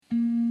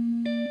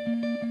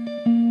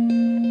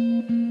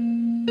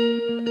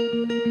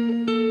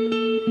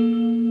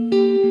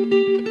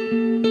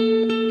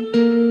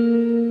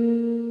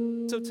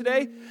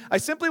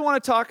simply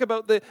want to talk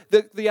about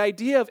the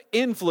idea of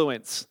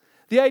influence.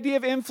 The idea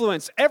of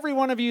influence. Every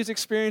one of you has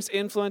experienced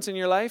influence in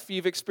your life.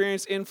 You've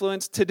experienced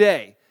influence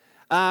today.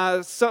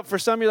 So for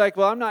some, you're like,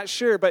 well, I'm not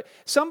sure. But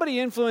somebody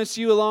influenced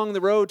you along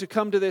the road to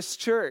come to this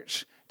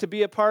church, to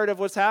be a part of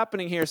what's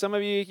happening here. Some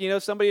of you,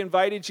 somebody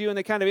invited you and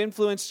they kind of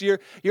influenced your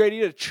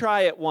idea to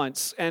try it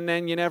once, and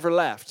then you never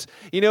left.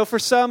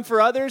 For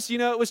others,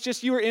 it was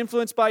just you were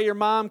influenced by your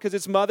mom because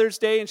it's Mother's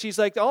Day, and she's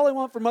like, all I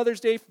want for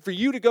Mother's Day for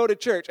you to go to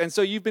church. And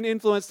so you've been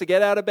influenced to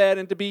get out of bed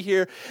and to be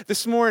here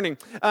this morning.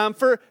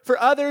 For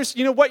others,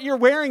 what you're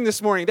wearing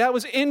this morning, that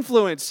was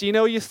influence.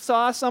 You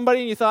saw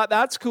somebody and you thought,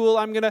 that's cool,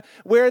 I'm going to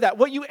wear that.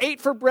 What you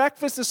ate for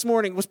breakfast this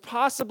morning was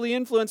possibly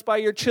influenced by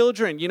your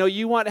children.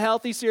 You want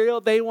healthy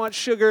cereal, they want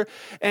sugar.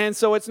 And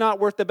so it's not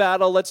worth the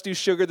battle. Let's do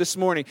sugar this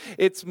morning.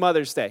 It's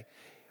Mother's Day.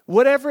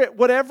 Whatever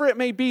it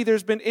may be,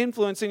 there's been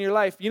influence in your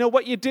life.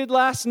 What you did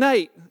last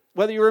night,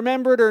 whether you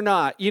remember it or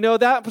not,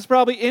 that was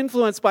probably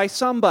influenced by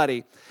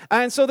somebody.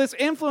 And so this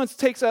influence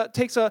plays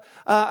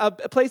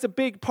a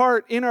big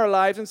part in our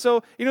lives. And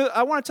so,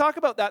 I want to talk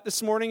about that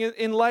this morning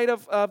in light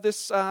of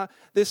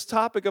this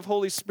topic of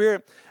Holy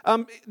Spirit.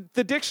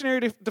 The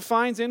dictionary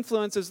defines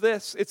influence as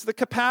this. It's the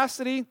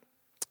capacity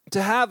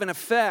to have an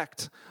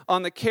effect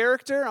on the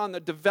character, on the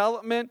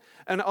development,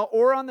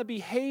 or on the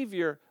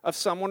behavior of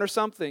someone or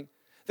something.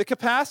 The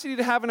capacity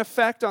to have an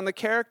effect on the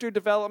character,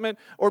 development,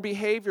 or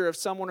behavior of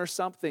someone or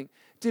something.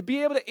 To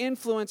be able to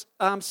influence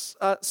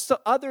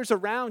others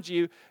around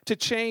you to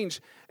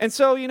change. And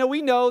so,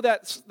 we know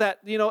that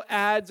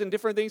ads and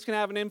different things can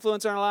have an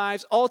influence on our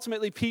lives.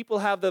 Ultimately, people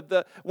have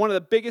one of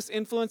the biggest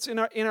influence in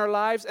our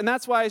lives. And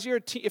that's why if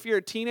you're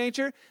a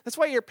teenager, that's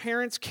why your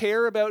parents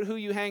care about who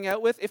you hang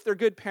out with. If they're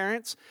good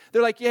parents,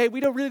 they're like, yeah, we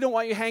don't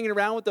want you hanging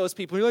around with those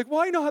people. You're like,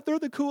 why not? They're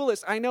the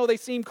coolest. I know they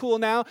seem cool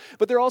now,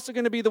 but they're also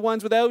going to be the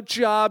ones without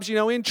jobs,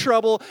 in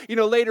trouble,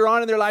 later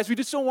on in their lives. We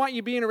just don't want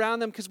you being around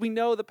them because we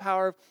know the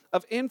power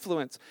of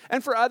influence.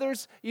 And for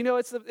others,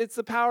 it's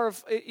the power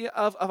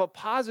of a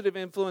positive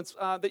influence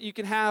that you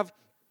can have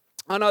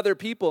on other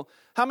people.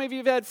 How many of you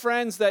have had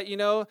friends that,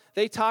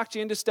 they talked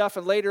you into stuff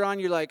and later on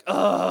you're like,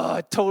 oh,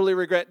 I totally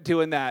regret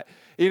doing that.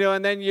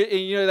 And then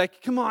you're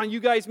like, come on, you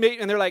guys made,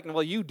 and they're like,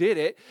 well, you did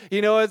it.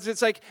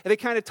 It's like they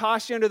kind of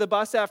toss you under the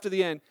bus after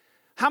the end.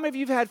 How many of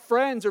you have had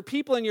friends or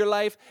people in your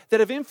life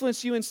that have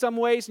influenced you in some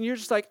ways and you're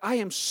just like, I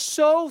am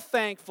so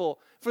thankful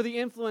for the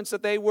influence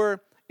that they were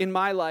in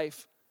my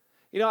life.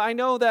 I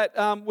know that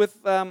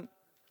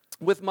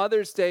with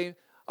Mother's Day,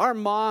 our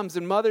moms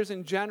and mothers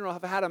in general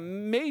have had a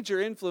major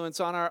influence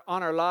on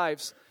our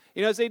lives.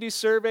 As they do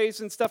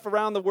surveys and stuff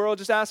around the world,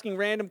 just asking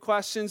random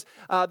questions,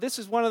 this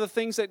is one of the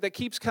things that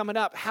keeps coming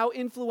up, how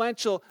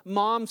influential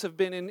moms have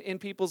been in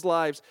people's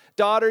lives.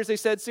 Daughters, they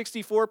said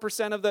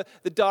 64% of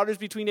the daughters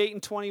between 8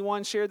 and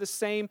 21 share the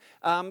same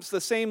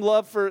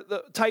love for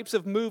the types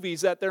of movies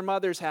that their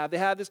mothers have. They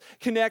have this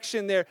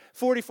connection there.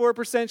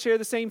 44% share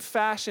the same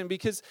fashion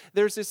because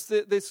there's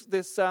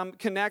this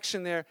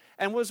connection there.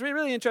 And what was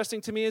really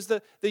interesting to me is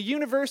the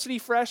university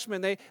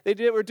freshmen,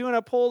 were doing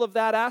a poll of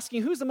that,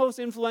 asking who's the most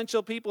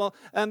influential people.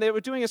 And they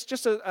were doing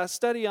just a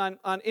study on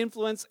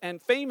influence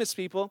and famous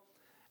people.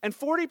 And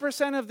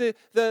 40%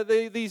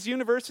 of these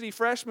university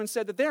freshmen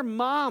said that their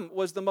mom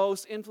was the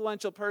most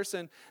influential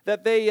person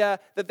that they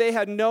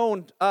had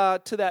known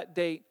to that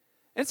date.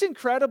 And it's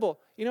incredible.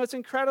 It's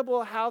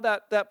incredible how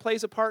that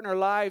plays a part in our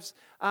lives.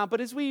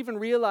 But as we even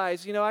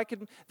realize,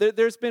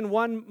 there's been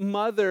one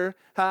mother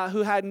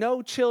who had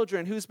no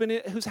children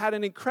who's had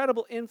an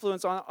incredible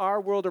influence on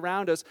our world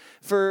around us.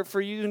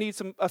 For you who need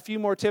a few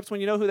more tips, when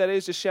you know who that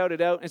is, just shout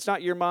it out. It's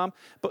not your mom,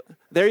 but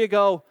there you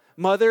go,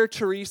 Mother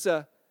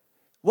Teresa.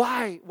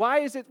 Why? Why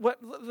is it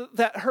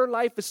that her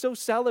life is so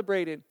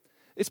celebrated?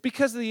 It's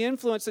because of the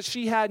influence that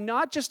she had,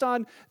 not just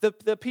on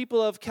the people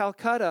of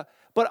Calcutta,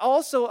 but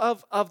also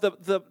of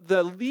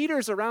the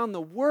leaders around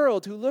the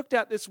world who looked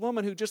at this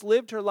woman who just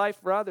lived her life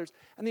for others,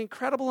 and the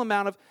incredible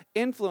amount of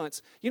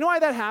influence. You know why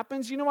that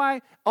happens? You know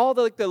why all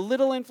the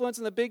little influence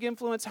and the big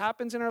influence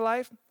happens in our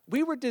life?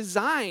 We were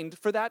designed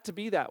for that to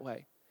be that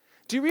way.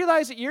 Do you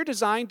realize that you're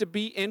designed to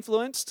be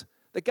influenced?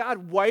 That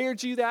God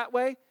wired you that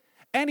way?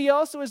 And he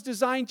also has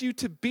designed you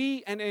to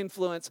be an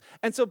influence.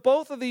 And so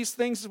both of these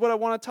things is what I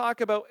want to talk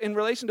about in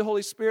relation to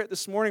Holy Spirit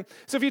this morning.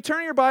 So if you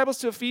turn your Bibles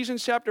to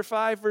Ephesians chapter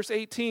 5, verse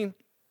 18,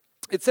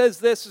 it says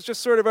this. It's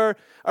just sort of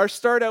our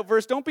start out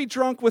verse. Don't be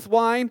drunk with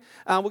wine.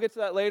 We'll get to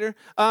that later.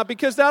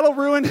 Because that'll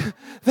ruin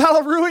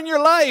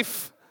your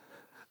life.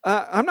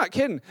 I'm not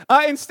kidding.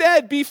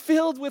 Instead, be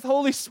filled with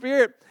Holy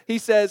Spirit, he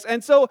says.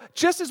 And so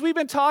just as we've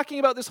been talking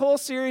about this whole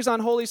series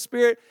on Holy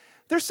Spirit,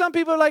 there's some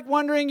people like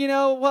wondering,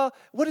 well,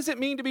 what does it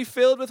mean to be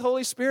filled with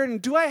Holy Spirit?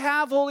 And do I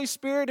have Holy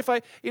Spirit? If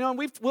I,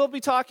 and we'll be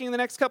talking in the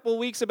next couple of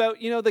weeks about,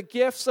 the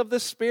gifts of the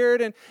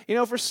Spirit. And,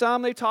 for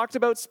some, they talked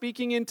about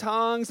speaking in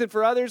tongues. And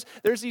for others,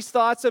 there's these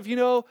thoughts of,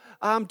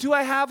 do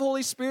I have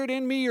Holy Spirit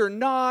in me or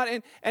not?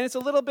 And it's a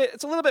little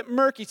bit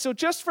murky. So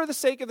just for the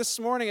sake of this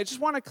morning, I just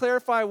want to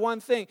clarify one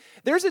thing.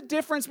 There's a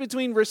difference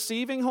between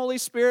receiving Holy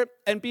Spirit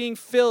and being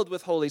filled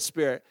with Holy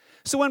Spirit.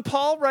 So when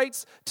Paul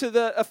writes to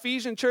the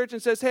Ephesian church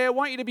and says, hey, I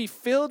want you to be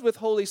filled with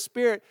Holy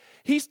Spirit,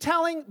 he's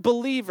telling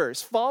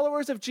believers,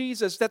 followers of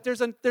Jesus, that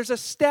there's a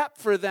step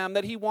for them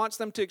that he wants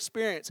them to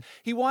experience.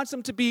 He wants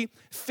them to be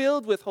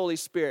filled with Holy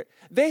Spirit.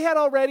 They had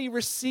already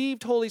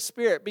received Holy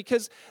Spirit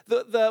because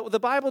the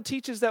Bible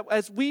teaches that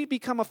as we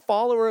become a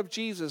follower of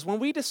Jesus, when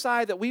we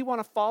decide that we want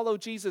to follow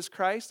Jesus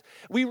Christ,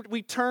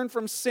 we turn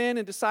from sin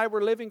and decide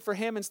we're living for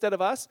him instead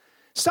of us,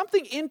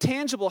 something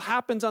intangible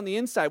happens on the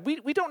inside.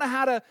 We don't know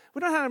how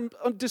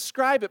to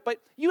describe it, but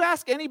you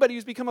ask anybody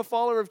who's become a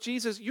follower of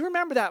Jesus, you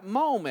remember that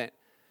moment.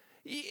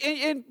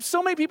 And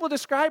so many people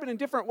describe it in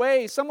different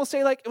ways. Some will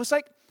say it was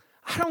like,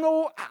 I don't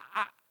know,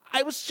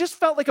 I just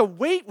felt like a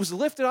weight was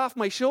lifted off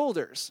my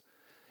shoulders.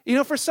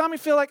 For some, you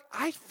feel like,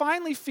 I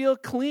finally feel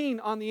clean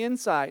on the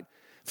inside.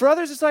 For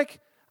others, it's like,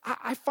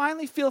 I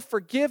finally feel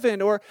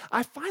forgiven, or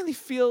I finally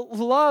feel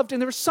loved.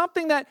 And there was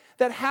something that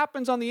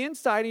happens on the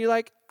inside, and you're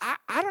like,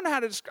 I don't know how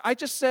to describe. I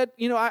just said,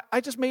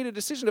 I just made a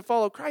decision to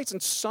follow Christ,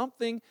 and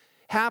something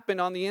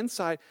happened on the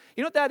inside.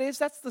 You know what that is?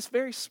 That's this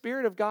very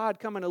Spirit of God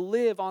coming to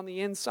live on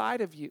the inside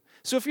of you.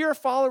 So if you're a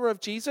follower of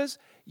Jesus,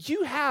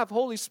 you have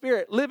Holy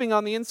Spirit living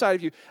on the inside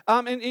of you.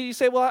 And you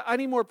say, well, I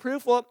need more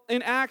proof. Well,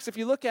 in Acts, if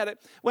you look at it,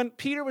 when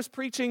Peter was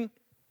preaching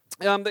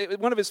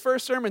one of his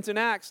first sermons in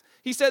Acts,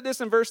 he said this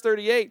in verse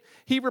 38.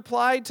 He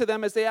replied to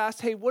them as they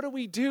asked, hey, what do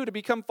we do to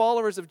become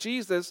followers of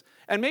Jesus?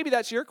 And maybe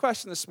that's your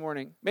question this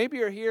morning. Maybe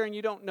you're here and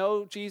you don't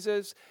know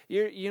Jesus.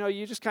 You're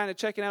just kind of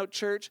checking out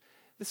church.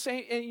 The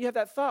same, and you have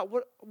that thought,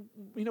 what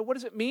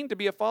does it mean to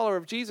be a follower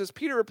of Jesus?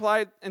 Peter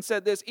replied and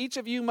said this, each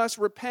of you must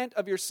repent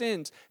of your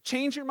sins.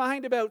 Change your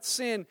mind about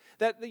sin,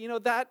 that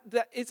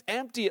it's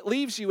empty, it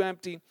leaves you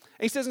empty. And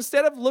he says,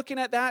 instead of looking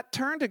at that,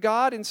 turn to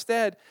God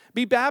instead.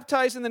 Be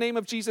baptized in the name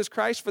of Jesus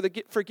Christ for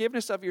the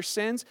forgiveness of your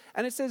sins.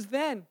 And it says,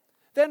 then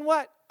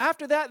what?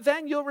 After that,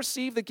 then you'll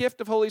receive the gift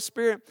of Holy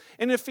Spirit.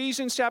 In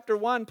Ephesians chapter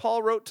 1,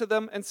 Paul wrote to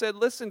them and said,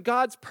 listen,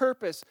 God's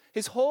purpose,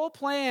 his whole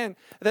plan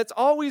that's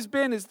always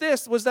been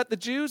was that the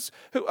Jews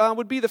who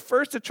would be the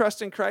first to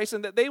trust in Christ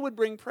and that they would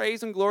bring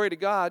praise and glory to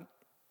God.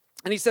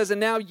 And he says,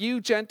 and now you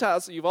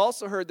Gentiles, you've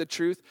also heard the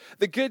truth,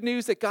 the good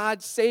news that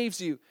God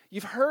saves you.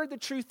 You've heard the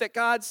truth that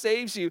God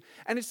saves you.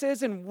 And it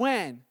says, and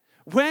when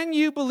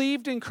you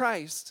believed in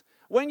Christ,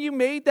 when you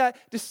made that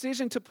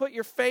decision to put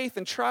your faith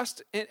and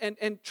trust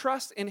and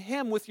trust in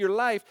him with your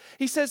life,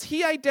 he says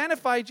he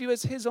identified you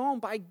as his own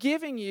by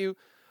giving you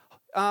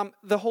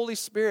the Holy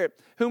Spirit,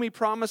 whom he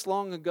promised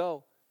long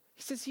ago.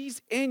 He says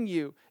he's in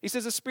you. He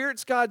says the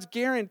Spirit's God's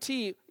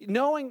guarantee.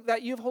 Knowing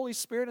that you have Holy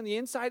Spirit on the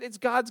inside, it's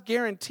God's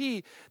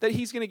guarantee that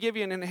he's going to give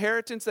you an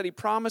inheritance that he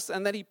promised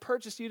and that he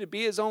purchased you to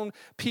be his own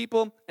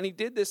people. And he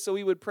did this so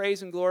he would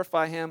praise and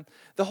glorify him.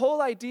 The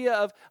whole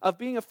idea of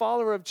being a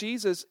follower of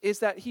Jesus is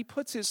that he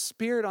puts his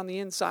Spirit on the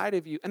inside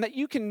of you and that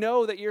you can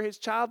know that you're his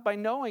child by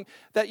knowing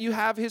that you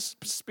have his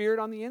Spirit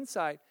on the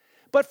inside.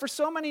 But for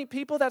so many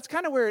people, that's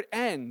kind of where it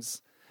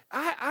ends.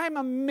 I'm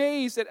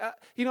amazed at,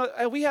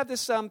 we have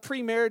this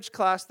pre-marriage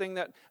class thing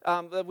that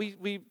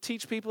we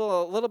teach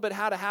people a little bit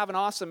how to have an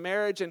awesome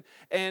marriage.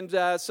 And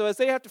so as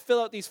they have to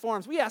fill out these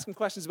forms, we ask them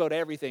questions about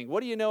everything.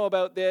 What do you know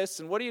about this?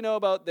 And what do you know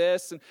about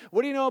this? And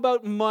what do you know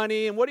about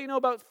money? And what do you know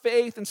about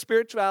faith and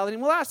spirituality?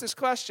 And we'll ask this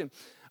question,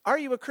 are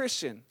you a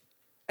Christian?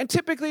 And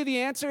typically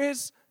the answer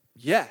is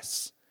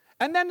yes.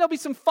 And then there'll be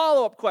some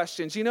follow-up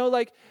questions,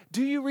 like,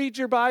 do you read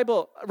your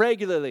Bible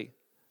regularly?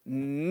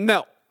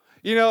 No.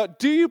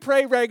 Do you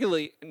pray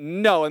regularly?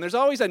 No. And there's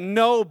always a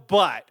no,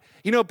 but.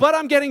 But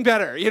I'm getting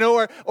better,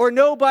 or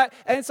no, but.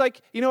 And it's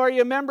like, are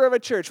you a member of a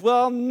church?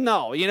 Well,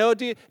 no.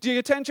 Do you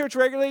attend church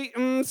regularly?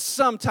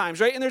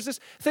 Sometimes, right? And there's this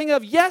thing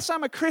of, yes,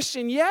 I'm a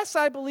Christian. Yes,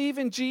 I believe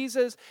in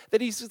Jesus,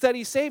 that he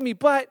saved me,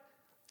 but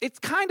it's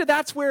kind of,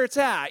 that's where it's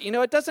at.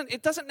 It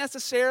doesn't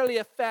necessarily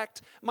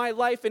affect my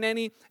life in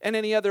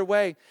any other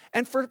way.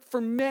 And for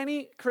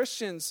many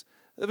Christians,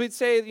 we'd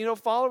say,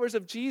 followers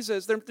of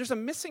Jesus, there's a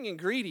missing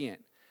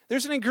ingredient.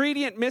 There's an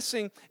ingredient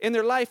missing in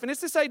their life, and it's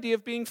this idea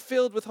of being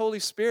filled with Holy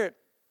Spirit.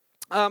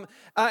 And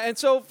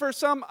so for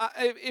some,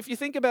 if you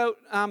think about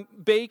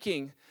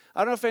baking,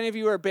 I don't know if any of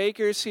you are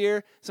bakers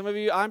here. Some of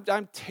you,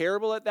 I'm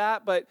terrible at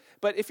that, but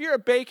if you're a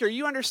baker,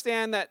 you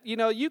understand that,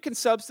 you can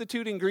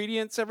substitute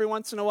ingredients every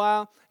once in a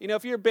while.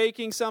 If you're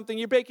baking something,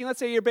 let's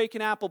say you're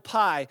baking apple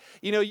pie.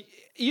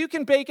 You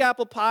can bake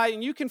apple pie,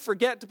 and you can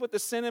forget to put the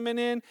cinnamon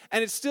in,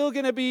 and it's still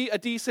going to be a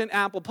decent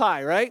apple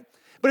pie, right?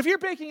 But if you're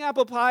baking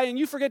apple pie and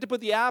you forget to put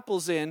the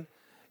apples in,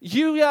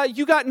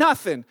 you got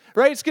nothing,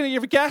 right? Your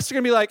guests are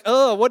gonna be like,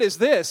 oh, what is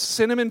this?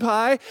 Cinnamon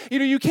pie?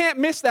 You can't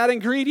miss that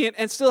ingredient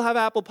and still have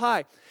apple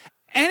pie.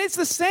 And it's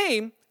the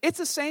same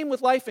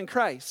with life in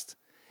Christ.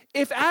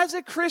 If as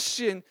a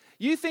Christian,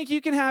 you think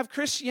you can have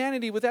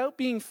Christianity without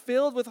being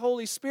filled with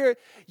Holy Spirit,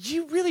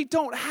 you really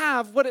don't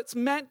have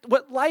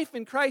what life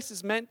in Christ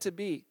is meant to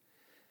be.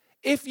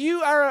 If you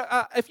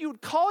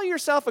would call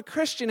yourself a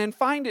Christian and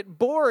find it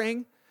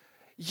boring,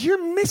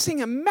 you're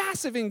missing a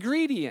massive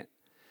ingredient.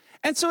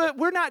 And so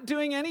we're not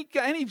doing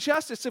any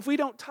justice if we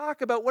don't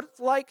talk about what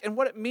it's like and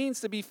what it means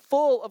to be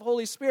full of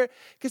Holy Spirit,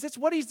 because it's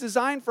what he's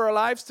designed for our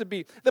lives to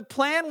be. The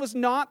plan was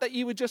not that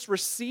you would just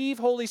receive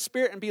Holy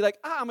Spirit and be like,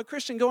 I'm a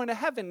Christian going to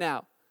heaven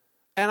now,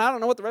 and I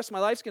don't know what the rest of my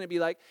life's going to be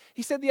like.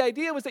 He said the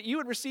idea was that you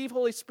would receive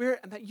Holy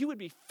Spirit and that you would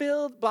be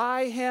filled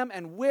by him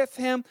and with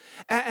him,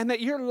 and that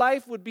your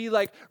life would be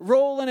like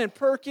rolling and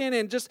perking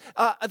and just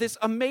this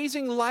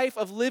amazing life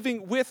of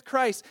living with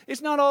Christ.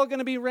 It's not all going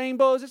to be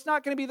rainbows. It's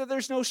not going to be that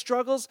there's no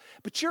struggles,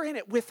 but you're in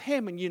it with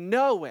him and you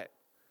know it.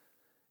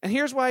 And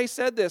here's why he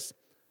said this.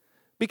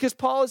 Because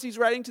Paul, as he's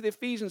writing to the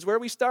Ephesians, where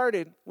we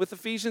started with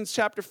Ephesians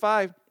chapter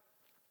 5,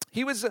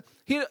 he was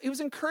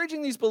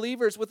encouraging these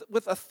believers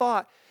with a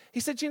thought. He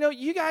said,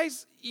 you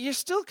guys, you're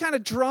still kind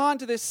of drawn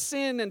to this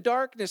sin and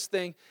darkness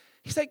thing.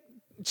 He's like,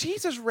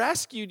 Jesus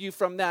rescued you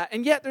from that,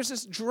 and yet there's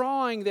this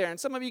drawing there. And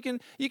some of you can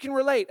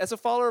relate. As a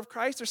follower of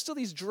Christ, there's still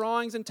these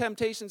drawings and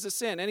temptations to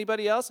sin.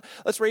 Anybody else?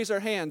 Let's raise our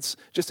hands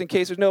just in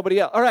case there's nobody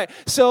else. All right,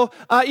 so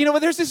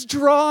there's this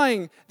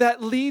drawing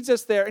that leads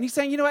us there. And he's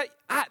saying,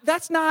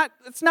 that's not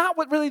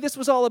what really this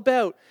was all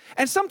about.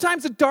 And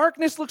sometimes the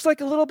darkness looks like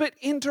a little bit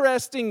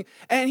interesting.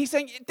 And he's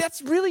saying,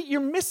 that's really,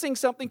 you're missing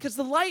something, because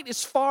the light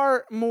is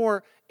far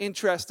more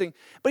interesting.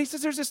 But he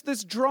says there's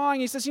this drawing.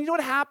 He says, you know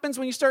what happens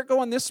when you start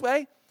going this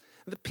way?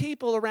 The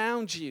people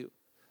around you,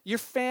 your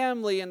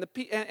family and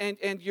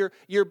and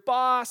your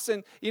boss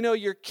and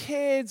your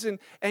kids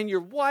and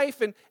your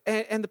wife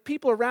and the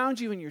people around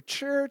you in your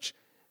church,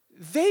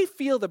 they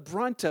feel the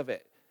brunt of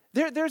it.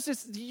 There's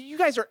this, you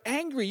guys are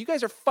angry, you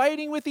guys are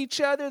fighting with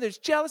each other, there's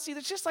jealousy,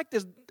 there's just like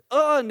this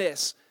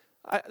ness.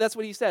 That's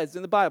what he says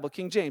in the Bible,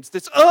 King James,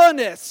 this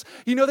ness,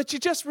 that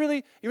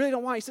you really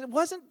don't want. He said it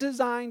wasn't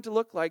designed to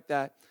look like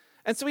that.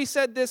 And so he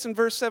said this in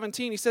verse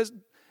 17, he says,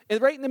 and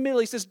right in the middle,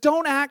 he says,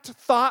 don't act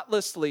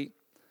thoughtlessly,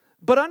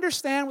 but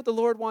understand what the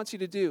Lord wants you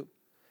to do.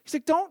 He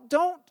said,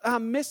 don't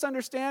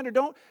misunderstand, or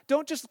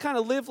don't just kind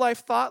of live life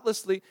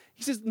thoughtlessly.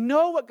 He says,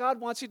 know what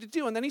God wants you to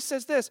do. And then he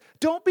says this,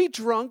 don't be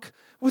drunk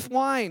with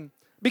wine,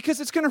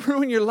 because it's going to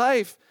ruin your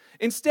life.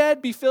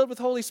 Instead, be filled with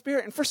Holy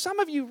Spirit. And for some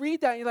of you,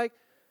 read that, and you're like,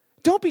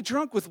 don't be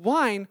drunk with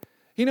wine.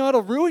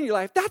 It'll ruin your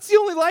life. That's the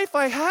only life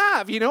I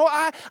have.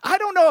 I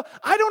don't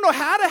know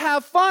how to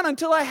have fun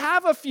until I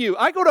have a few.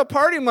 I go to a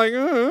party, I'm like,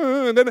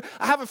 and then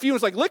I have a few.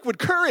 It's like liquid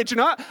courage, and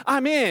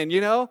I'm in.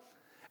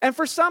 And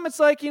for some,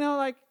 it's like,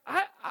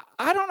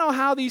 I don't know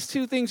how these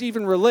two things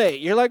even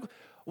relate. You're like,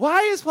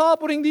 why is Paul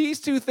putting these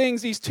two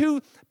things, these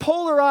two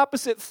polar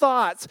opposite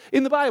thoughts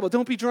in the Bible?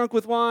 Don't be drunk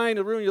with wine,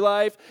 it'll ruin your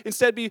life.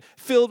 Instead, be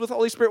filled with the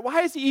Holy Spirit.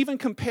 Why is he even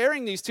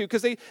comparing these two?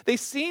 Because they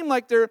seem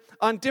like they're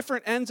on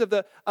different ends of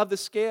the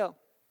scale.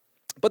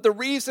 But the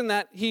reason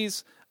that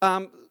he's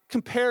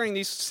comparing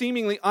these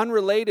seemingly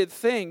unrelated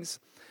things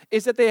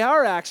is that they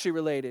are actually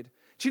related.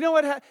 Do you know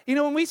what?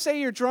 When we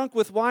say you're drunk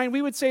with wine,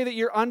 we would say that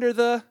you're under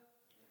the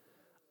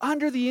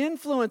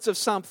influence of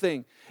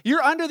something.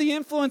 You're under the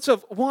influence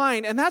of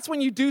wine, and that's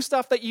when you do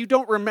stuff that you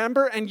don't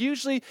remember, and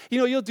usually,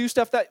 you'll do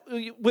stuff that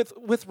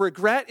with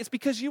regret. It's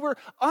because you were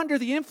under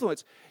the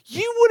influence.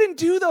 You wouldn't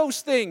do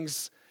those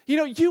things.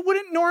 You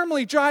wouldn't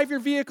normally drive your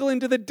vehicle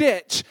into the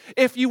ditch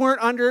if you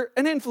weren't under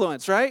an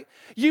influence, right?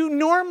 You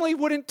normally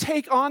wouldn't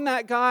take on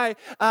that guy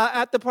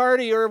at the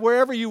party or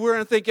wherever you were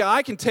and think, yeah,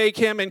 I can take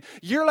him, and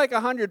you're like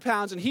 100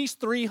 pounds and he's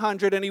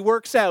 300 and he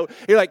works out.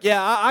 You're like,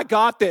 yeah, I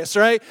got this,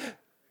 right?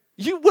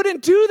 You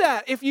wouldn't do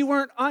that if you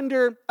weren't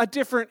under a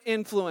different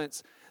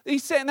influence.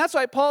 He's saying, that's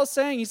why Paul's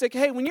saying, he's like,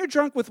 hey, when you're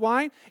drunk with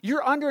wine,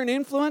 you're under an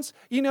influence,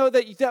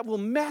 that will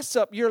mess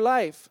up your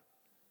life.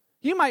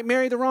 You might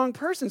marry the wrong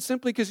person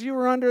simply because you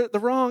were under the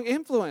wrong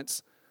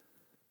influence.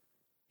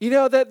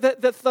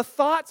 The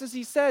thoughts, as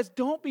he says,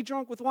 don't be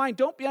drunk with wine.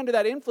 Don't be under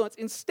that influence.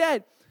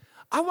 Instead,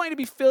 I want you to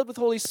be filled with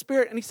Holy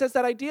Spirit. And he says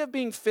that idea of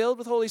being filled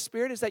with Holy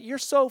Spirit is that you're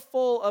so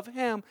full of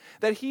him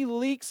that he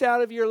leaks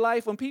out of your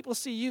life. When people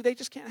see you, they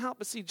just can't help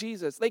but see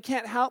Jesus. They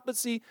can't help but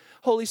see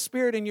Holy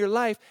Spirit in your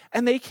life.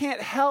 And they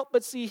can't help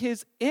but see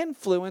his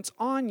influence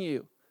on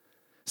you.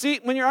 See,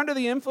 when you're under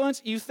the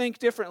influence, you think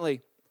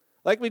differently.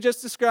 Like we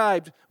just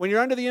described, when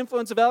you're under the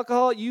influence of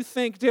alcohol, you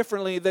think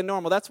differently than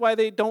normal. That's why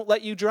they don't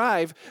let you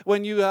drive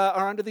when you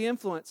are under the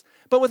influence.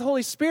 But with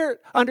Holy Spirit,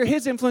 under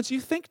his influence,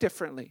 you think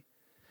differently.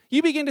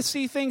 You begin to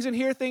see things and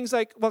hear things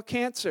like,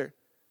 cancer.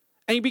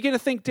 And you begin to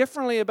think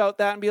differently about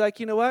that and be like,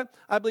 you know what?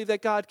 I believe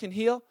that God can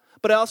heal,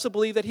 but I also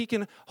believe that he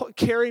can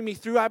carry me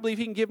through. I believe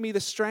he can give me the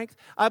strength.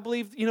 I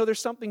believe, there's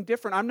something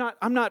different.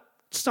 I'm not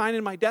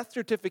signing my death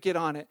certificate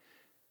on it,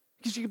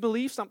 because you can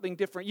believe something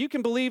different. You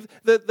can believe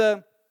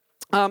that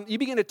you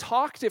begin to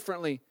talk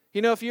differently.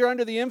 If you're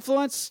under the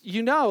influence,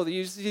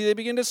 they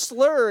begin to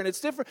slur and it's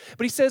different.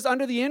 But he says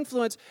under the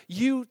influence,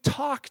 you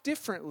talk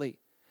differently.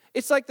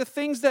 It's like the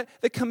things that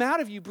come out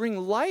of you bring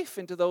life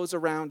into those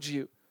around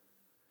you.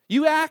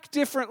 You act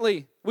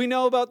differently. We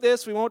know about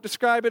this. We won't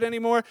describe it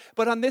anymore.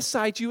 But on this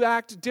side, you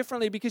act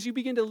differently because you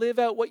begin to live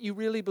out what you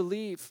really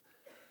believe.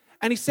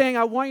 And he's saying,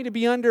 I want you to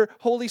be under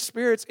Holy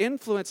Spirit's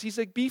influence. He's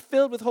like, be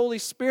filled with Holy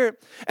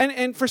Spirit.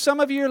 And for some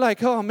of you, you're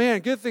like, oh man,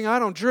 good thing I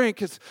don't drink,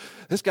 because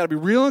this got to be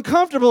real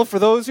uncomfortable for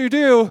those who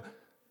do.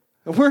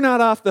 We're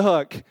not off the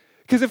hook.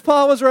 Because if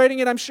Paul was writing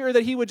it, I'm sure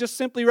that he would just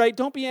simply write,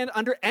 don't be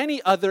under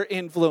any other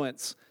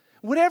influence.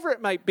 Whatever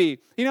it might be.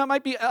 You know, it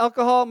might be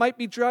alcohol, it might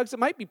be drugs, it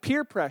might be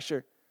peer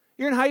pressure.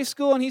 You're in high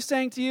school and he's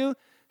saying to you,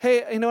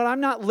 hey, you know what,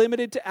 I'm not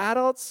limited to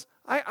adults.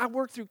 I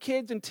work through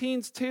kids and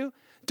teens too.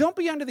 Don't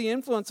be under the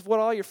influence of what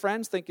all your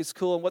friends think is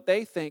cool and what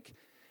they think.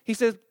 He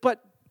says,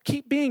 but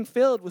keep being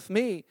filled with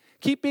me.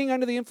 Keep being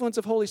under the influence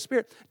of Holy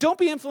Spirit. Don't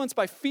be influenced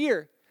by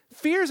fear.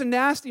 Fear is a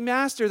nasty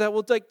master that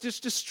will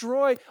just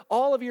destroy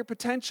all of your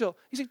potential.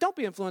 He's like, don't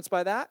be influenced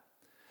by that.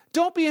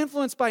 Don't be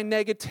influenced by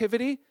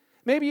negativity.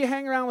 Maybe you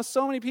hang around with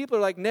so many people who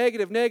are like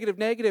negative,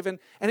 and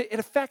it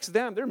affects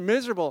them. They're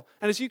miserable.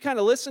 And as you kind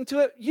of listen to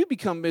it, you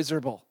become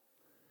miserable.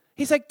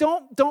 He's like,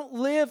 don't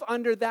live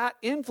under that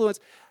influence.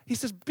 He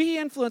says, be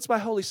influenced by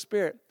Holy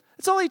Spirit.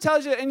 That's all he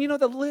tells you. And you know,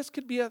 the list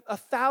could be a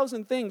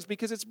 1,000 things,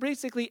 because it's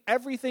basically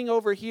everything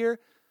over here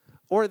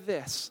or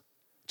this.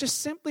 Just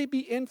simply be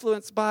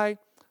influenced by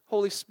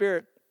Holy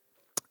Spirit.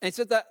 And he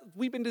said that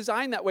we've been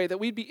designed that way, that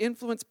we'd be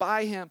influenced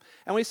by him.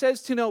 And when he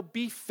says to,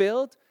 be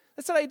filled,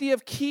 that's that idea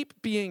of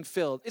keep being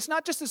filled. It's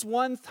not just this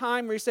one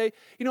time where you say,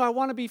 I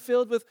want to be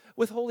filled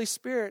with Holy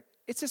Spirit.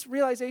 It's this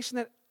realization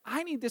that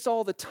I need this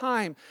all the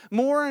time,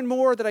 more and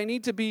more, that I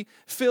need to be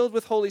filled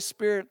with Holy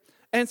Spirit.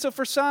 And so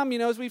for some,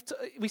 as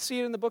we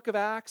see it in the book of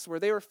Acts, where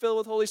they were filled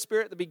with Holy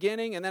Spirit at the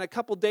beginning, and then a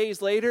couple days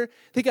later,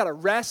 they got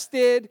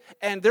arrested,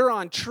 and they're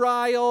on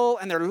trial,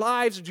 and their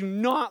lives do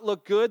not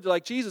look good. They're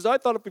like, Jesus, I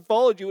thought if we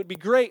followed you, it would be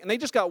great. And they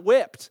just got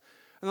whipped.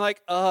 And they're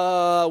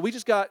like, we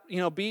just got,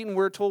 beaten.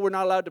 We're told we're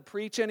not allowed to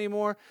preach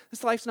anymore.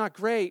 This life's not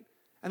great.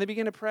 And they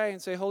begin to pray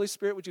and say, Holy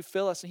Spirit, would you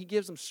fill us? And he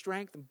gives them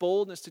strength and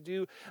boldness to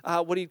do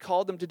what he'd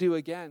called them to do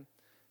again.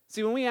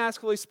 See, when we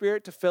ask Holy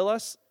Spirit to fill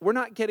us, we're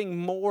not getting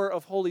more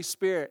of Holy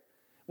Spirit.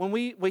 When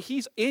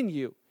he's in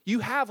you, you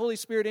have Holy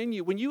Spirit in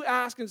you. When you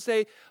ask and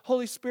say,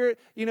 Holy Spirit,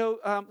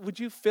 would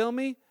you fill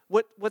me?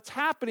 What's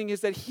happening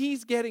is that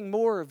he's getting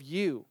more of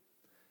you.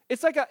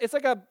 It's like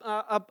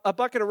a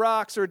bucket of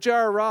rocks or a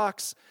jar of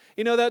rocks,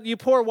 that you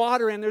pour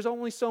water in. There's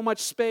only so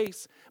much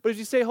space. But if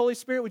you say, Holy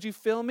Spirit, would you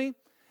fill me?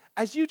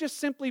 As you just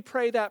simply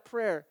pray that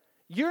prayer,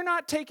 you're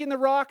not taking the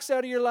rocks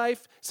out of your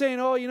life, saying,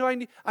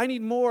 I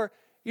need more.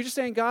 You're just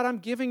saying, God, I'm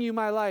giving you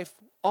my life,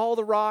 all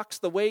the rocks,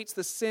 the weights,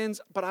 the sins,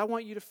 but I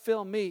want you to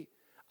fill me.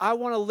 I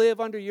want to live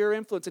under your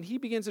influence. And he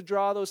begins to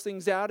draw those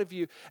things out of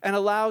you and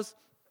allows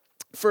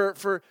for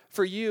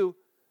you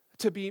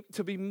to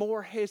be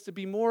more his, to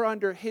be more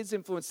under his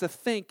influence, to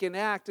think and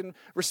act and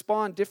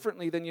respond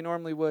differently than you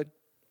normally would.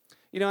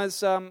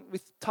 As we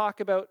talk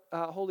about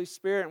Holy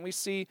Spirit, and we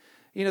see,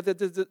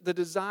 the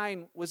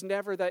design was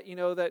never that,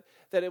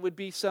 that it would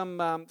be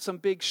some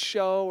big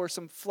show or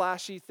some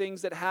flashy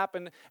things that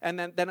happened and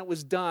then it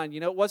was done.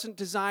 It wasn't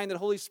designed that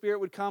Holy Spirit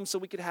would come so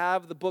we could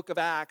have the book of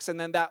Acts and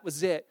then that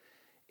was it.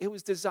 It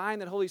was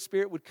designed that Holy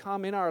Spirit would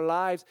come in our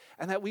lives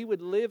and that we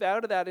would live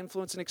out of that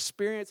influence and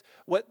experience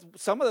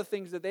some of the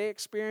things that they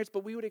experienced,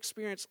 but we would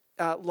experience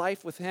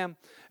life with him.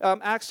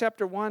 Acts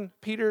chapter 1,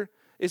 Peter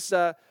is...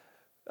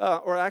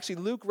 or actually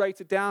Luke writes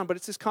it down, but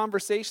it's this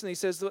conversation. He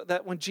says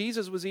that when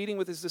Jesus was eating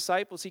with his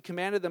disciples, he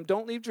commanded them,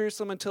 don't leave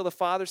Jerusalem until the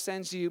Father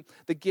sends you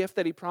the gift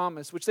that he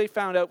promised, which they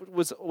found out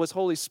was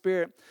Holy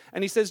Spirit.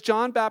 And he says,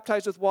 John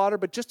baptized with water,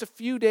 but just a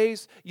few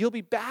days, you'll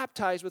be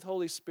baptized with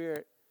Holy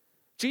Spirit.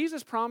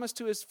 Jesus' promise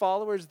to his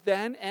followers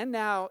then and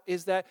now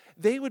is that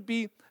they would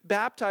be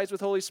baptized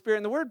with Holy Spirit.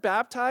 And the word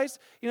baptized,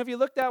 if you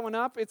look that one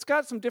up, it's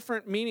got some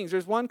different meanings.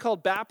 There's one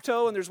called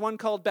bapto and there's one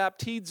called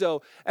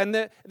baptizo.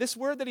 And this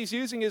word that he's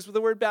using is the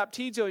word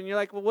baptizo. And you're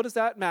like, well, what does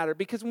that matter?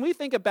 Because when we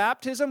think of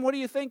baptism, what do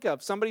you think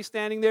of? Somebody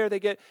standing there, they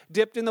get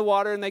dipped in the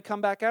water and they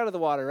come back out of the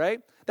water, right?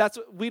 That's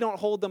what we don't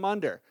hold them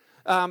under.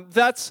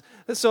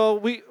 So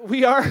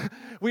we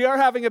are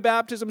having a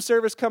baptism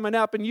service coming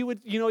up, and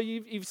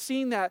you've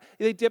seen that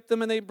they dip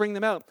them and they bring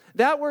them out.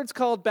 That word's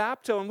called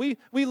bapto, and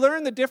we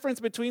learn the difference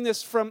between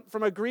this from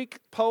a Greek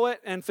poet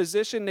and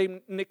physician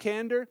named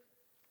Nicander.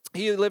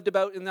 He lived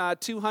about in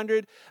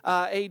 200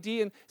 AD,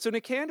 and so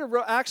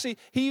Nicander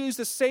he used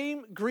the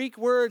same Greek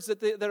words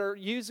that are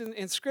used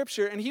in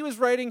Scripture, and he was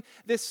writing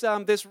this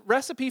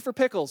recipe for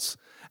pickles.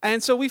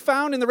 And so we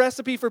found in the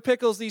recipe for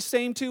pickles these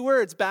same two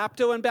words,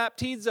 bapto and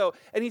baptizo.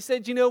 And he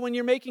said, when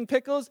you're making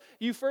pickles,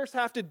 you first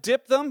have to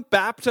dip them,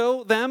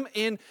 bapto them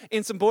in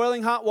some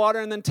boiling hot water,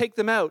 and then take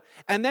them out.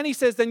 And then he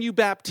says, then you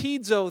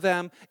baptizo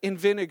them in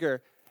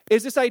vinegar.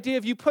 Is this idea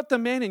of you put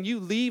them in and you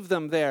leave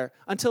them there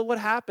until what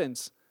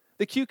happens?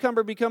 The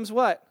cucumber becomes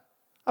what?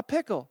 A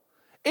pickle.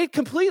 It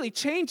completely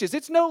changes.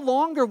 It's no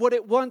longer what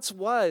it once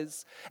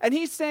was. And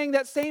he's saying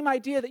that same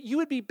idea that you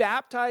would be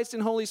baptized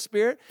in Holy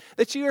Spirit,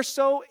 that you are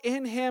so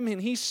in him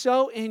and he's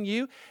so in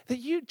you, that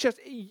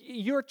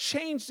you're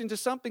changed into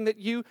something that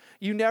you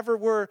never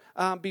were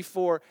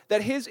before.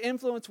 That his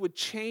influence would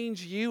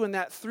change you and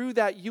that through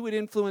that you would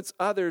influence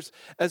others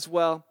as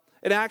well.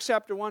 In Acts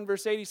chapter 1,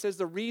 verse 8, he says,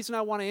 the reason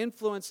I want to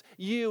influence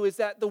you is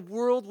that the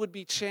world would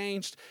be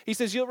changed. He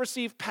says, you'll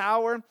receive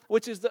power,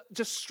 which is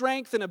just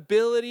strength and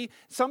ability,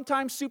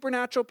 sometimes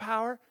supernatural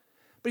power.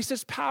 But he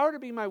says, power to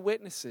be my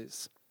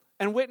witnesses.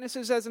 And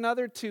witnesses as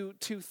another two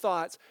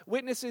thoughts.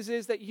 Witnesses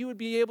is that you would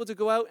be able to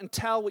go out and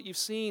tell what you've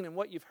seen and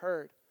what you've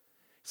heard.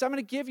 So I'm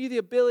going to give you the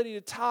ability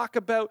to talk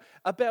about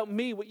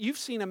me. What you've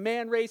seen, a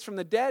man raised from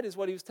the dead, is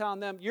what he was telling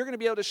them. You're going to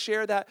be able to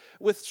share that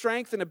with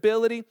strength and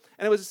ability.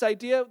 And it was this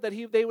idea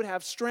that they would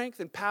have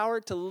strength and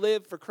power to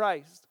live for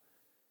Christ.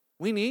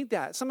 We need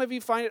that. Some of you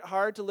find it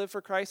hard to live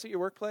for Christ at your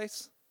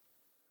workplace.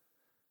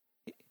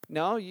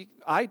 No,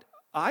 I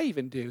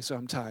even do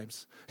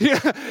sometimes.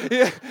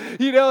 Yeah,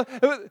 you know.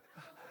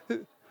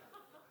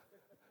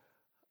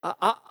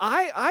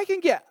 I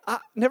can get.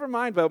 Never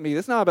mind about me.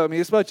 It's not about me.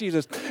 It's about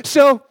Jesus.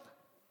 So.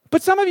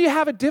 But some of you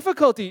have a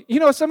difficulty. You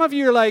know, some of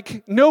you are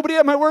like, nobody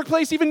at my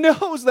workplace even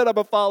knows that I'm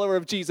a follower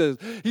of Jesus.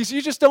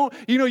 You just don't,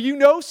 you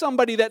know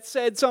somebody that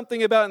said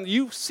something about it, and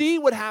you see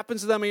what happens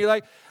to them, and you're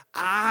like,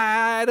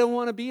 I don't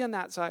want to be on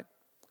that side.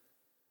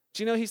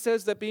 Do you know he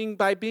says that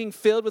by being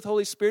filled with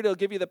Holy Spirit, it'll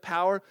give you the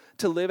power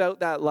to live out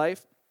that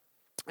life?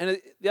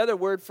 And the other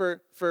word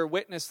for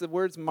witness, the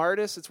word's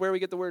martyrs. It's where we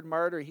get the word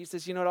martyr. He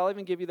says, I'll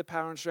even give you the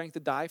power and strength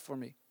to die for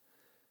me.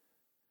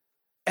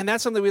 And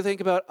that's something we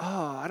think about,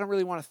 I don't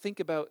really want to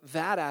think about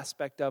that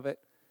aspect of it.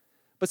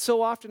 But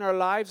so often our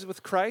lives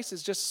with Christ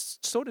is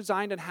just so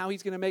designed on how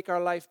he's going to make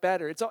our life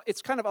better.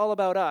 It's kind of all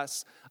about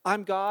us.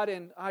 I'm God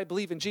and I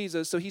believe in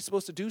Jesus, so he's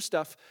supposed to do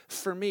stuff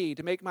for me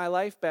to make my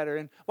life better.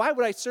 And why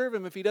would I serve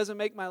him if he doesn't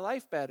make my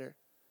life better?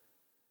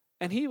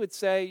 And he would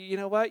say, you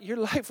know what? Your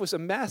life was a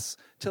mess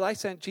till I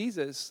sent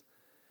Jesus.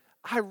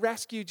 I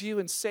rescued you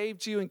and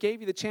saved you and gave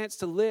you the chance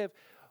to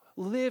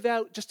live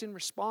out just in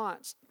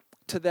response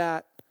to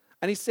that.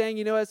 And he's saying,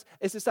 as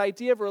this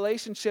idea of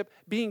relationship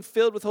being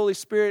filled with Holy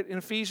Spirit in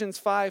Ephesians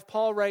 5,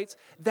 Paul writes,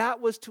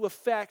 that was to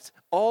affect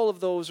all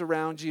of those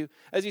around you.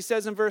 As he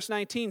says in verse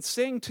 19,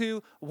 sing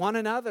to one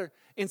another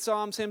in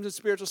psalms, hymns, and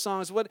spiritual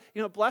songs. What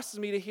blesses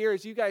me to hear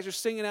is you guys are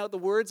singing out the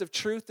words of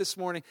truth this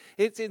morning.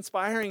 It's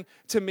inspiring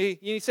to me. And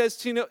he says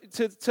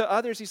to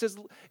others, he says,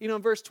 in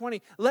verse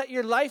 20, let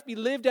your life be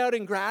lived out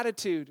in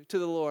gratitude to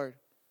the Lord.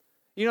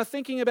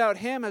 Thinking about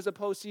him as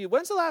opposed to you.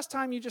 When's the last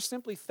time you just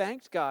simply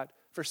thanked God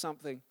for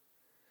something?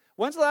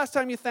 When's the last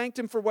time you thanked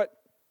him for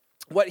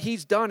what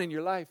he's done in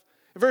your life?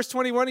 In verse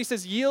 21, he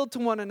says, yield to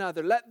one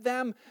another. Let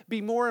them be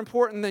more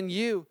important than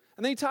you.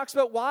 And then he talks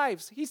about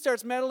wives. He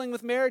starts meddling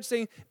with marriage,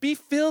 saying, be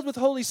filled with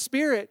Holy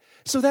Spirit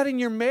so that in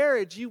your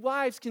marriage, you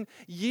wives can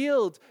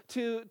yield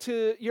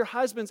to your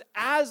husbands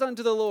as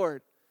unto the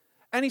Lord.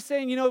 And he's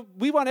saying,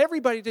 we want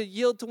everybody to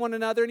yield to one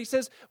another. And he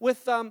says,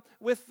 with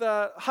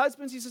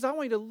husbands, he says, I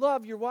want you to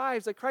love your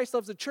wives like Christ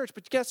loves the church.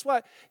 But guess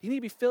what? You need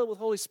to be filled with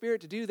Holy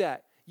Spirit to do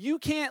that. You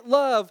can't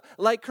love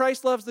like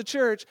Christ loves the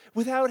church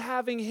without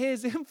having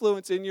his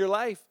influence in your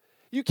life.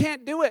 You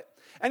can't do it.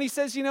 And he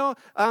says,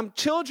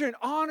 children,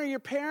 honor your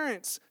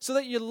parents so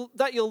that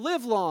you'll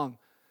live long.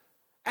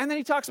 And then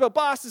he talks about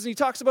bosses, and he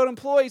talks about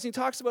employees, and he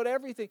talks about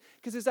everything.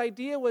 Because his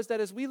idea was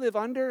that as we live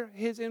under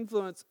his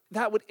influence,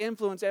 that would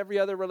influence every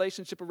other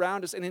relationship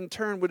around us, and in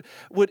turn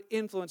would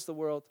influence the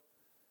world.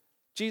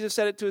 Jesus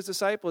said it to his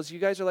disciples, you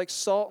guys are like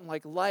salt and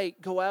like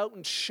light. Go out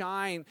and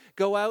shine.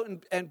 Go out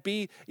and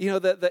be,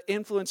 the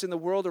influence in the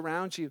world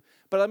around you.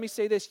 But let me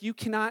say this, you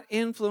cannot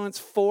influence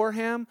for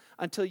him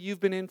until you've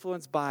been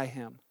influenced by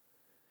him.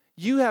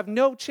 You have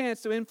no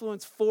chance to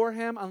influence for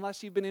him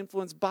unless you've been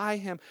influenced by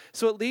him.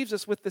 So it leaves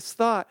us with this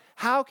thought,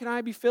 how can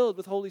I be filled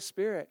with Holy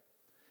Spirit?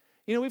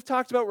 We've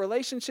talked about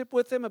relationship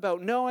with him,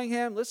 about knowing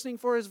him, listening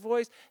for his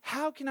voice.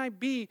 How can I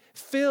be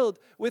filled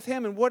with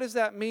him? And what does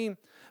that mean?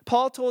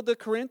 Paul told the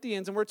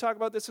Corinthians, and we're talking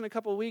about this in a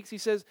couple of weeks, he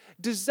says,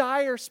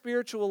 desire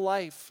spiritual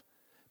life.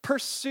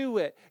 Pursue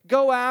it.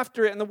 Go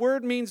after it. And the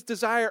word means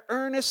desire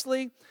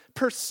earnestly.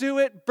 Pursue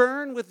it.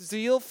 Burn with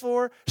zeal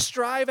for.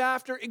 Strive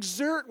after.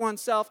 Exert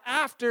oneself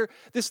after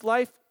this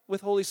life with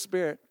Holy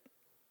Spirit.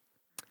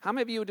 How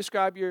many of you would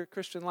describe your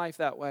Christian life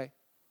that way?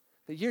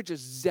 That you're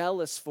just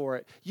zealous for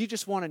it. You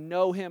just want to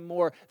know him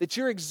more. That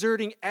you're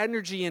exerting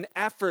energy and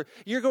effort.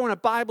 You're going to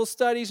Bible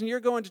studies and you're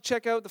going to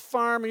check out the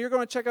farm and you're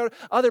going to check out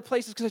other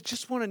places because I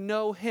just want to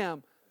know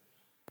him.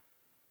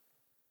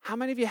 How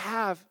many of you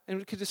have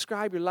and could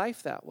describe your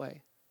life that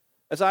way?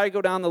 As I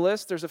go down the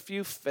list, there's a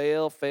few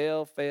fail.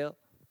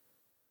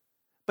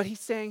 But he's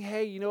saying,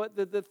 hey, you know what?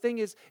 The thing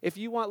is, if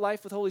you want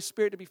life with Holy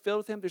Spirit to be filled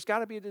with him, there's got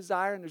to be a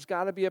desire and there's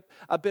got to be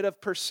a bit of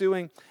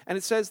pursuing. And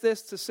it says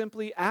this, to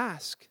simply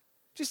ask.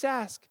 Just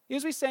ask.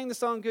 As we sang the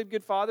song, Good,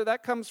 Good Father,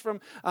 that comes from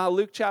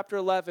Luke chapter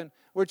 11,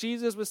 where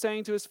Jesus was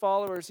saying to his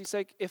followers, he's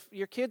like, if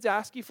your kids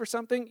ask you for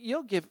something,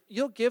 you'll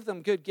give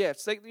them good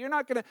gifts. Like, you're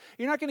not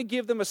gonna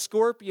give them a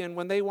scorpion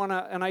when they want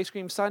an ice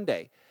cream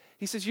sundae.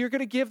 He says, you're going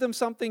to give them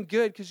something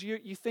good because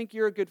you think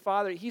you're a good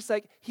father. He's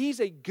like, he's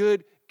a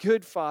good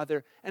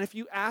father. And if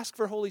you ask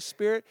for Holy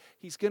Spirit,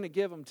 he's going to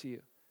give them to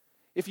you.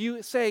 If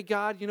you say,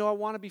 God, I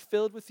want to be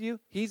filled with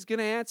you, he's going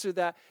to answer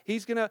that.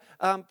 He's going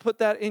to put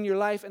that in your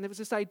life. And there was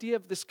this idea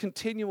of this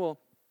continual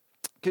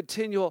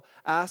Continual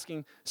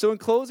asking. So in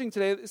closing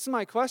today, this is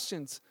my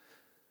questions.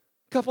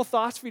 A couple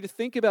thoughts for you to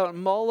think about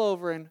and mull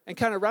over and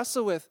kind of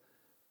wrestle with.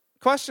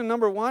 Question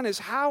number one is,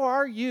 how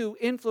are you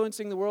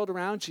influencing the world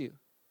around you?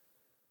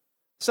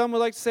 Some would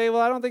like to say,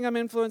 well, I don't think I'm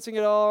influencing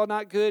at all,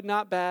 not good,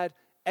 not bad.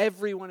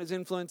 Everyone is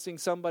influencing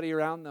somebody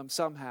around them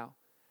somehow.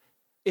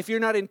 If you're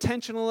not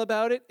intentional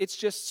about it, it's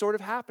just sort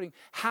of happening.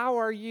 How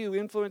are you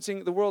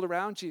influencing the world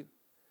around you?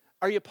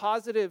 Are you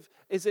positive?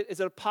 Is it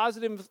a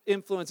positive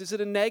influence? Is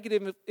it a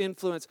negative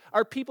influence?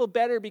 Are people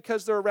better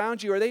because they're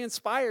around you? Are they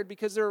inspired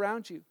because they're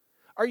around you?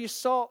 Are you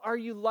salt? Are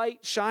you light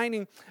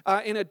shining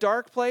in a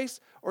dark place?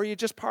 Or are you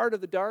just part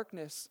of the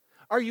darkness?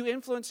 Are you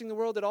influencing the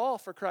world at all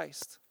for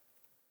Christ?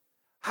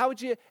 How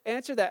would you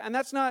answer that? And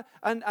that's not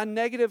a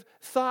negative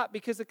thought,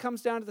 because it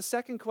comes down to the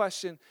second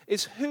question,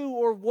 is who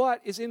or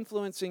what is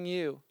influencing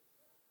you?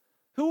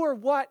 Who or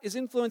what is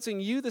influencing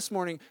you this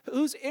morning?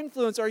 Whose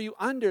influence are you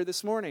under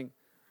this morning?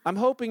 I'm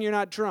hoping you're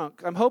not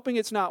drunk. I'm hoping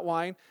it's not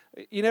wine.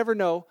 You never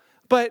know.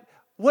 But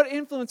what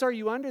influence are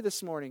you under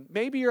this morning?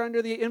 Maybe you're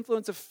under the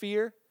influence of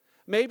fear.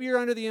 Maybe you're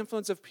under the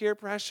influence of peer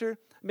pressure.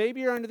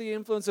 Maybe you're under the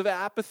influence of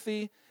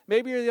apathy.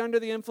 Maybe you're under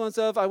the influence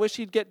of, I wish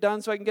he'd get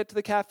done so I can get to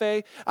the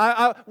cafe.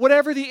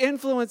 Whatever the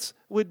influence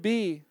would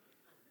be.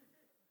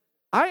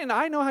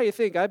 I know how you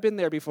think. I've been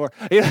there before.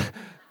 Yeah.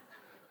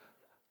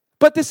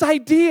 But this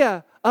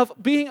idea of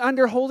being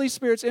under Holy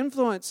Spirit's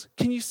influence,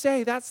 can you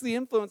say that's the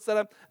influence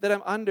that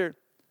I'm under?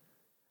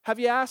 Have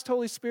you asked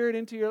Holy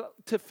Spirit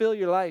to fill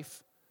your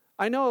life?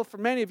 I know for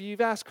many of you,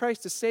 you've asked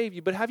Christ to save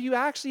you, but have you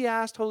actually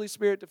asked Holy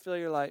Spirit to fill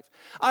your life?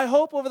 I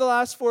hope over the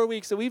last 4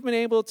 weeks that we've been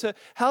able to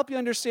help you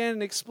understand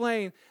and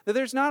explain that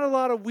there's not a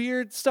lot of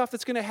weird stuff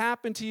that's going to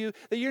happen to you,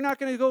 that you're not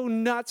going to go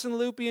nuts and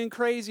loopy and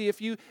crazy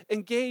if you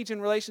engage in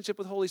relationship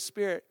with Holy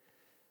Spirit.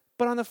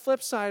 But on the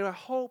flip side, I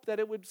hope that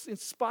it would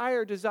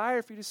inspire a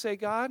desire for you to say,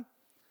 God,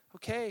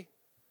 okay,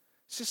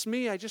 it's just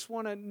me. I just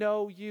want to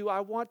know you. I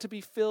want to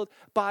be filled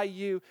by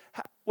you.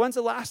 When's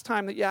the last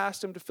time that you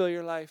asked him to fill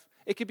your life?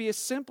 It could be as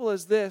simple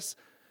as this,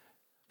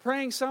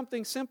 praying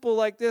something simple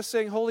like this,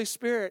 saying, Holy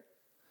Spirit,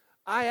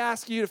 I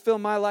ask you to fill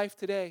my life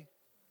today.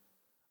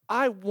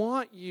 I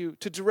want you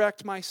to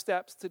direct my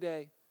steps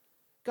today.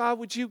 God,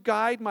 would you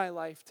guide my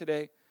life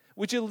today?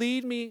 Would you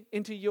lead me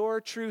into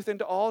your truth,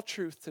 into all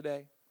truth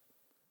today?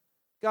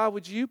 God,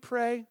 would you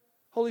pray?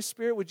 Holy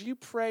Spirit, would you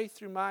pray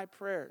through my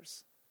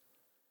prayers?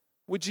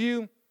 Would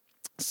you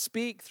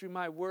speak through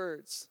my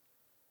words?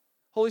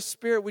 Holy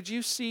Spirit, would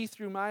you see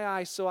through my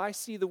eyes so I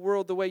see the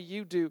world the way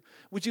you do?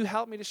 Would you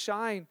help me to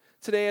shine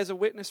today as a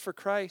witness for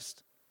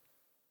Christ?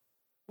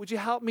 Would you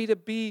help me to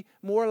be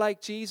more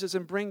like Jesus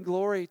and bring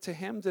glory to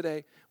him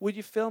today? Would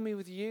you fill me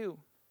with you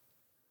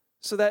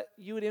so that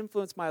you would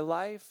influence my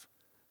life,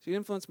 so you'd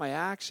influence my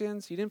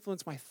actions, you'd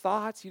influence my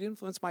thoughts, you'd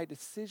influence my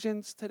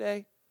decisions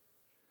today,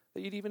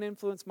 that you'd even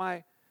influence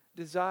my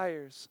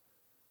desires,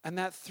 and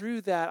that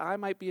through that I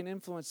might be an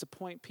influence to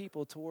point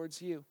people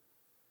towards you.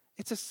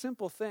 It's a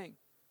simple thing.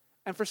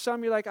 And for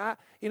some, you're like,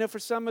 for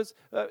some,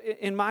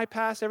 in my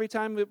past, every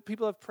time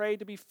people have prayed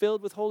to be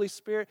filled with Holy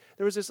Spirit,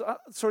 there was this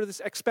sort of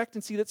this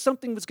expectancy that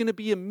something was going to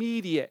be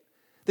immediate,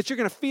 that you're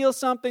going to feel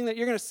something, that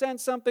you're going to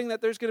sense something,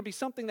 that there's going to be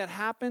something that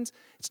happens.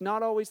 It's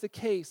not always the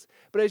case.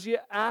 But as you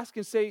ask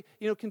and say,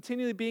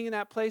 continually being in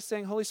that place,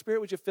 saying, Holy Spirit,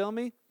 would you fill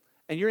me?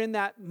 And you're in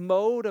that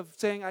mode of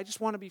saying, I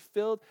just want to be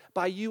filled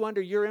by you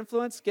under your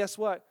influence, guess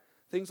what?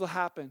 Things will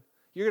happen.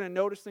 You're going to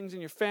notice things in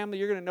your family.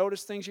 You're going to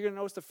notice things. You're going to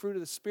notice the fruit of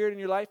the Spirit in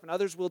your life, and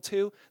others will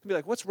too. And be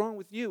like, "What's wrong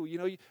with you?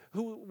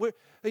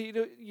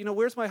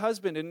 Where's my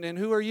husband? And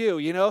who are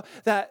you?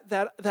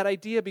 That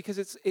idea, because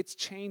it's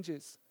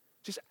changes.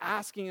 Just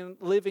asking and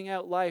living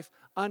out life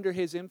under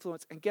His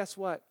influence. And guess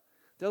what?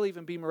 There'll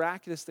even be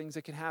miraculous things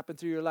that can happen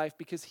through your life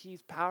because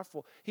He's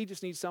powerful. He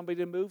just needs somebody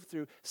to move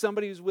through,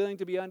 somebody who's willing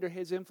to be under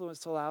His influence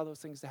to allow those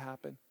things to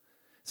happen.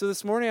 So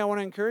this morning, I want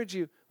to encourage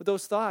you with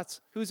those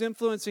thoughts. Who's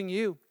influencing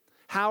you?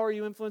 How are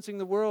you influencing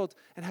the world?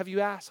 And have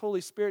you asked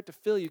Holy Spirit to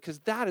fill you? Because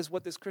that is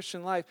what this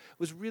Christian life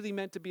was really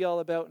meant to be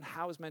all about and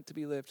how it's meant to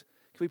be lived.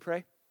 Can we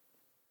pray?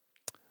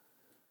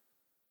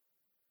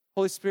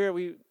 Holy Spirit,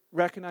 we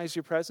recognize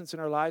your presence in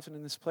our lives and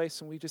in this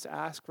place, and we just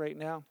ask right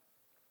now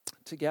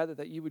together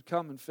that you would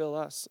come and fill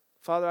us.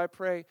 Father, I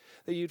pray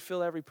that you'd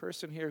fill every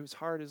person here whose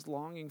heart is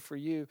longing for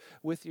you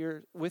with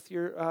your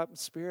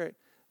Spirit.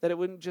 That it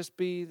wouldn't just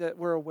be that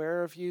we're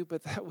aware of you,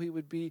 but that we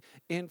would be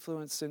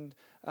influenced and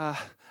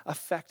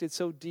affected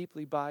so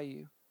deeply by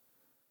you.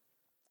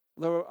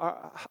 Lord,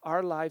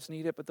 our lives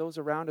need it, but those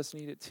around us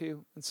need it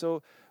too. And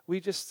so we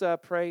just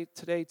pray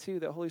today too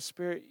that Holy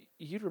Spirit,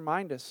 you'd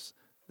remind us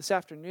this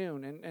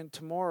afternoon and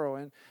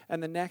tomorrow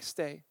and the next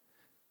day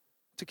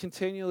to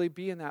continually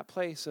be in that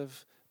place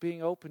of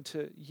being open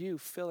to you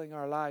filling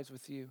our lives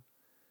with you.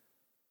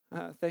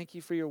 Thank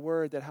you for your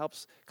word that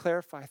helps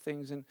clarify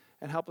things and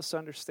help us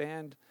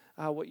understand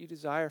what you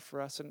desire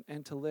for us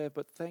and to live.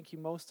 But thank you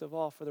most of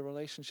all for the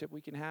relationship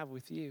we can have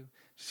with you.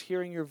 Just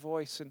hearing your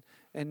voice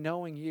and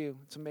knowing you.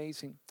 It's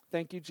amazing.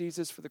 Thank you,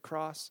 Jesus, for the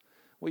cross.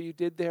 what you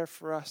did there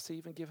for us to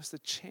even give us the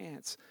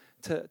chance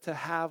to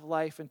have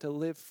life and to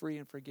live free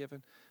and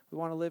forgiven. We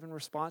want to live in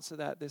response to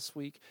that this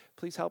week.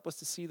 Please help us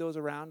to see those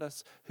around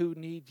us who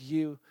need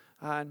you,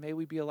 and may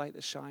we be a light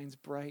that shines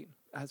bright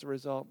as a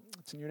result.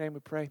 It's in your name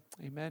we pray.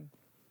 Amen.